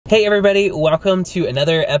Hey everybody, welcome to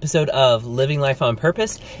another episode of Living Life on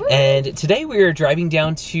Purpose. Woo! And today we are driving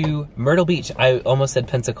down to Myrtle Beach. I almost said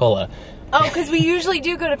Pensacola. Oh, because we usually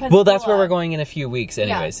do go to Pensacola. Well, that's where we're going in a few weeks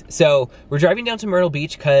anyways. Yeah. So we're driving down to Myrtle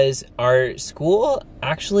Beach because our school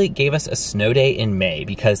actually gave us a snow day in May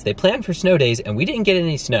because they planned for snow days and we didn't get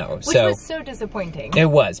any snow. Which was so disappointing. It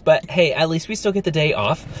was, but hey, at least we still get the day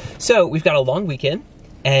off. So we've got a long weekend.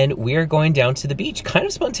 And we're going down to the beach kind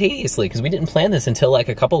of spontaneously because we didn't plan this until like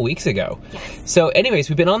a couple weeks ago. Yes. So anyways,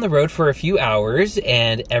 we've been on the road for a few hours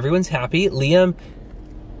and everyone's happy. Liam,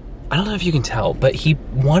 I don't know if you can tell, but he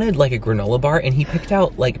wanted like a granola bar and he picked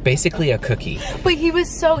out like basically a cookie. But he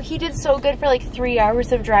did so good for like 3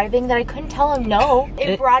 hours of driving that I couldn't tell him no.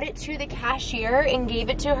 And brought it to the cashier and gave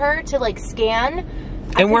it to her to like scan.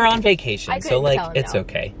 And we're on vacation, so like it's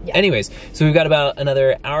okay. Yeah. Anyways, so we've got about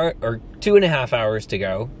another hour or 2.5 hours to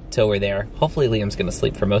go till we're there. Hopefully Liam's gonna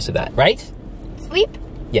sleep for most of that, right? Sleep?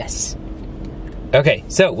 Yes. Okay,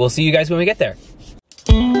 so we'll see you guys when we get there.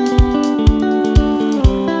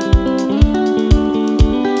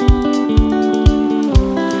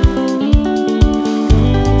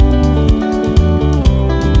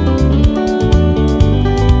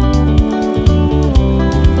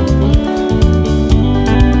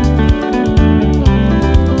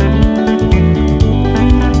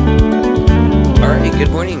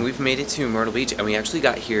 Made it to Myrtle Beach and we actually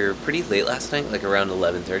got here pretty late last night, like around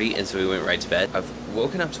 11:30, and so we went right to bed. I've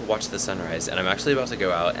woken up to watch the sunrise and I'm actually about to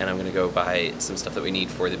go out and I'm gonna go buy some stuff that we need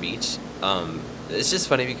for the beach. It's just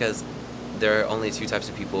funny because there are only two types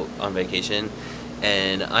of people on vacation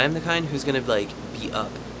and I'm the kind who's gonna like be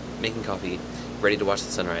up making coffee ready to watch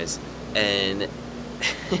the sunrise, and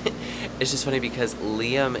it's just funny because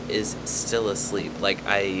Liam is still asleep. Like,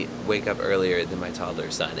 I wake up earlier than my toddler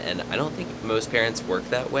son, and I don't think most parents work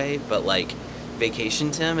that way, but like vacation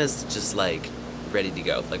Tim is just like ready to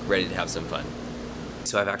go, like ready to have some fun.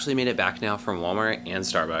 So I've actually made it back now from Walmart and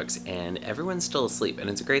Starbucks and everyone's still asleep, and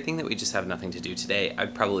it's a great thing that we just have nothing to do today.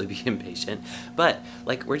 I'd probably be impatient, but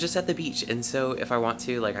like we're just at the beach, and so if I want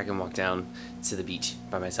to, like I can walk down to the beach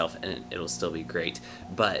by myself and it'll still be great.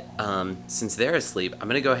 But since they're asleep, I'm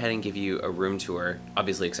gonna go ahead and give you a room tour,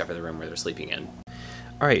 obviously except for the room where they're sleeping in.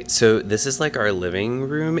 Alright, so this is like our living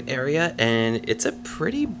room area and it's a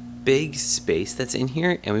pretty big space that's in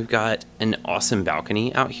here, and we've got an awesome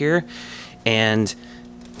balcony out here. And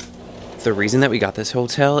the reason that we got this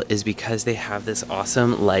hotel is because they have this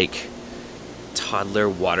awesome like toddler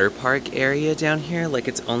water park area down here. Like,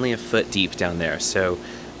 it's only a foot deep down there, so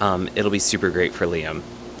it'll be super great for Liam.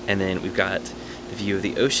 And then we've got the view of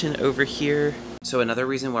the ocean over here. So another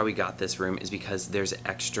reason why we got this room is because there's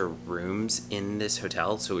extra rooms in this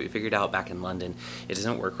hotel. So we figured out back in London it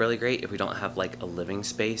doesn't work really great if we don't have like a living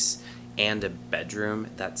space and a bedroom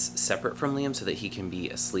that's separate from Liam so that he can be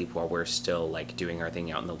asleep while we're still like doing our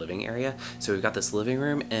thing out in the living area. So we've got this living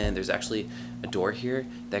room, and there's actually a door here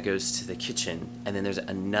that goes to the kitchen, and then there's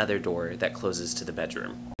another door that closes to the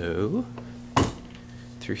bedroom. So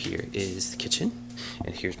through here is the kitchen,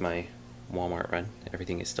 and here's my Walmart run.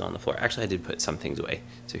 Everything is still on the floor. Actually, I did put some things away.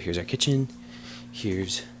 So here's our kitchen,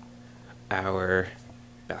 here's our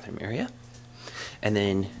bathroom area, and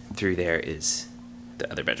then through there is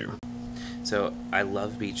the other bedroom. So I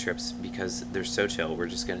love beach trips because they're so chill. We're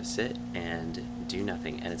just gonna sit and do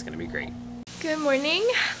nothing, and it's gonna be great. Good morning.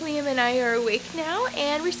 Liam and I are awake now,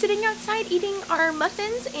 and we're sitting outside eating our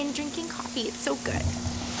muffins and drinking coffee. It's so good.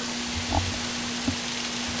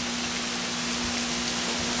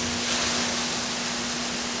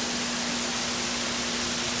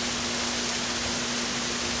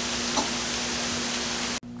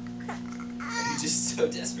 I'm just so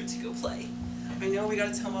desperate to go play. I know, we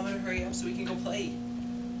gotta tell Mama to hurry up so we can go play.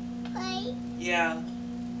 Play? Yeah.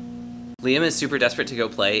 Liam is super desperate to go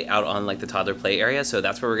play out on like the toddler play area, so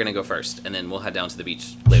that's where we're gonna go first, and then we'll head down to the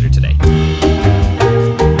beach later today.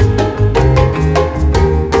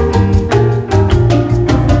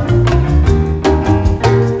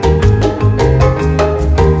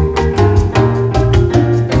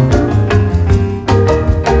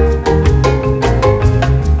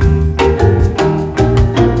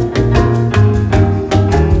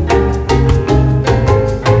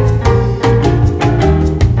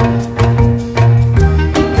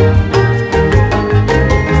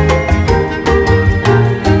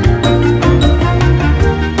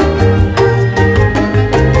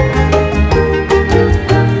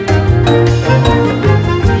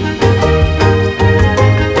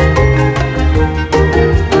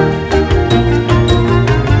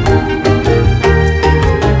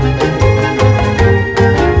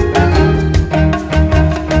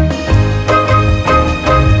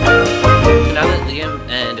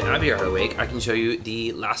 and Abby are awake, I can show you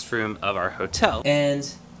the last room of our hotel.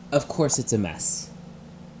 And of course it's a mess.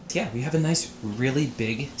 Yeah, we have a nice, really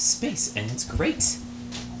big space, and it's great.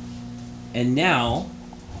 And now,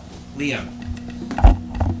 Liam,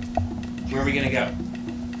 where are we gonna go?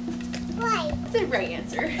 Right. That's the right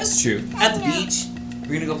answer. That's true. At the beach.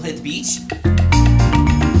 We're gonna go play at the beach.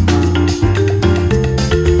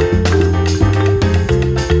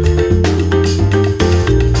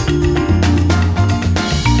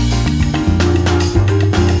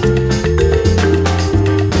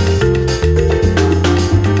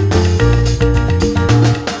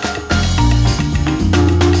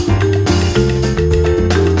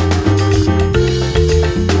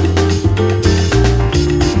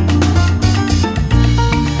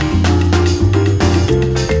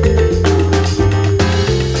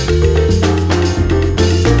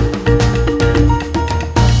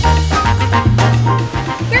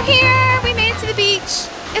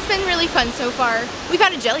 So far. We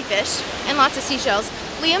found a jellyfish and lots of seashells.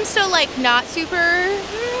 Liam's still like not super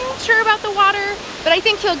sure about the water, but I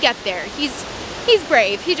think he'll get there. He's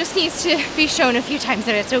brave. He just needs to be shown a few times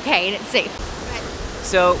that it's okay and it's safe.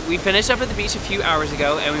 So we finished up at the beach a few hours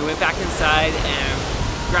ago, and we went back inside and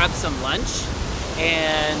grabbed some lunch,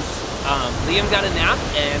 and Liam got a nap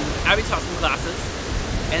and Abby taught some classes.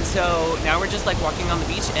 And so now we're just like walking on the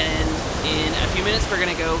beach, and in a few minutes we're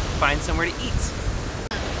gonna go find somewhere to eat.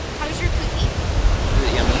 How's your cookie? Is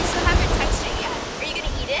it yummy? You still haven't touched it yet. Are you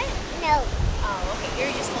gonna eat it? No. Oh, okay.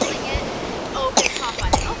 You're just holding it? Oh, okay, pop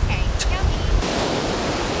on it. Okay. Yummy.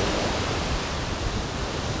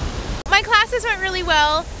 My classes went really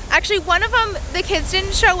well. Actually, one of them, the kids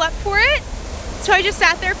didn't show up for it. So I just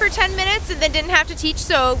sat there for 10 minutes and then didn't have to teach,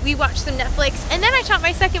 so we watched some Netflix. And then I taught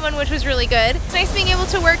my second one, which was really good. It's nice being able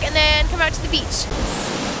to work and then come out to the beach.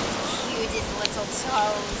 Cutest little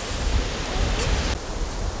toes.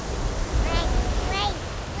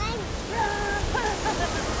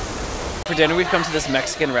 For dinner, we've come to this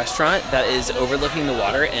Mexican restaurant that is overlooking the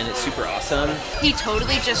water, and it's super awesome. He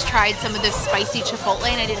totally just tried some of this spicy chipotle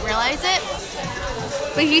and I didn't realize it.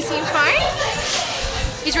 But he seems fine.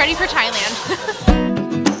 He's ready for Thailand.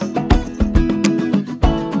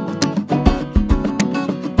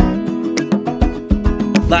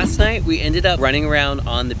 Last night, we ended up running around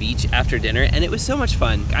on the beach after dinner, and it was so much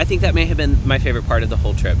fun. I think that may have been my favorite part of the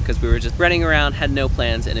whole trip, because we were just running around, had no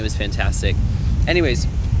plans, and it was fantastic. Anyways,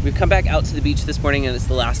 we've come back out to the beach this morning, and it's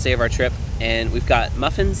the last day of our trip, and we've got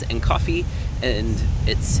muffins and coffee, and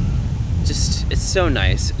it's so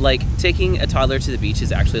nice. Like, taking a toddler to the beach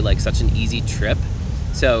is actually like such an easy trip.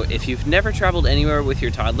 So if you've never traveled anywhere with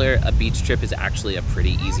your toddler, a beach trip is actually a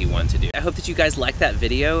pretty easy one to do. I hope that you guys liked that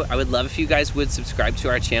video. I would love if you guys would subscribe to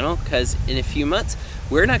our channel, because in a few months,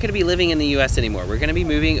 we're not gonna be living in the US anymore. We're gonna be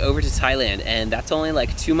moving over to Thailand, and that's only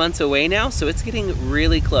like 2 months away now, so it's getting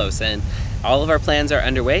really close, and all of our plans are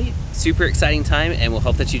underway. Super exciting time, and we'll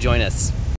hope that you join us.